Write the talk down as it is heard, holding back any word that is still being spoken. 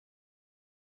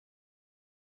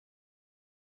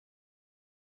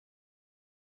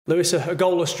Lewis, a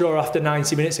goalless draw after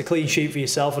 90 minutes, a clean sheet for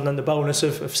yourself, and then the bonus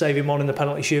of saving one in the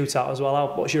penalty shootout as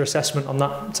well. What's your assessment on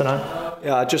that tonight?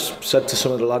 Yeah, I just said to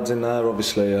some of the lads in there,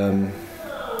 obviously,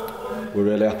 we're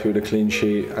really happy with the clean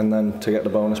sheet, and then to get the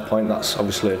bonus point, that's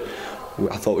obviously,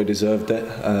 I thought we deserved it.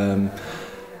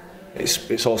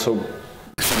 It's also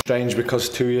strange because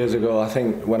 2 years ago, I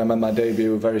think when I made my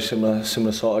debut, a very similar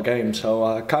sort of game.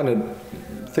 So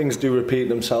things do repeat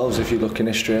themselves if you look in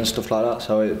history and stuff like that.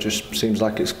 So it just seems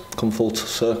like it's come full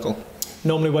circle.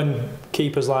 Normally, when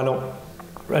keepers line up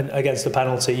against the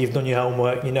penalty, you've done your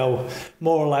homework, you know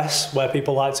more or less where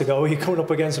people like to go. You're coming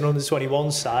up against an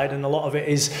under-21 side, and a lot of it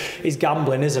is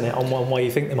gambling, isn't it, on where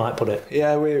you think they might put it?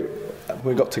 Yeah,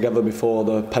 we got together before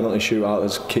the penalty shootout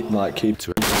as keep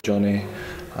Johnny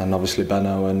and obviously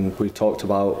Benno, and we talked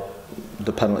about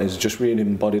the penalties, just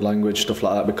reading body language, stuff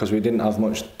like that, because we didn't have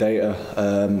much data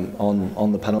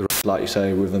on the penalty, like you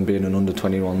say, with them being an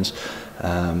under-21s.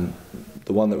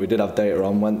 The one that we did have data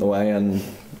on went the way, and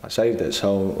I saved it.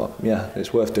 So yeah,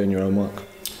 it's worth doing your own work.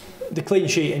 The clean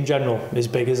sheet in general is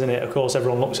big, isn't it? Of course,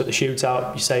 everyone looks at the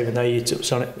shootout, you're saving there, you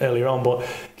touched on it earlier on, but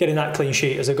getting that clean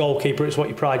sheet as a goalkeeper, it's what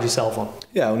you pride yourself on.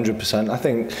 Yeah, 100%. I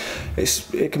think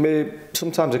it can be,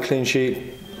 sometimes a clean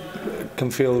sheet can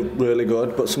feel really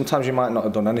good, but sometimes you might not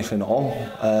have done anything at all.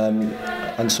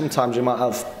 And sometimes you might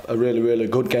have a really, really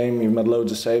good game, you've made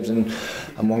loads of saves and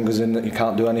one goes in that you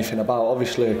can't do anything about.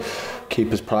 Obviously,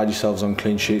 keepers pride yourselves on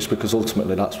clean sheets because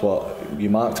ultimately that's what you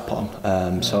marked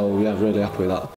upon. So yeah, really happy with that.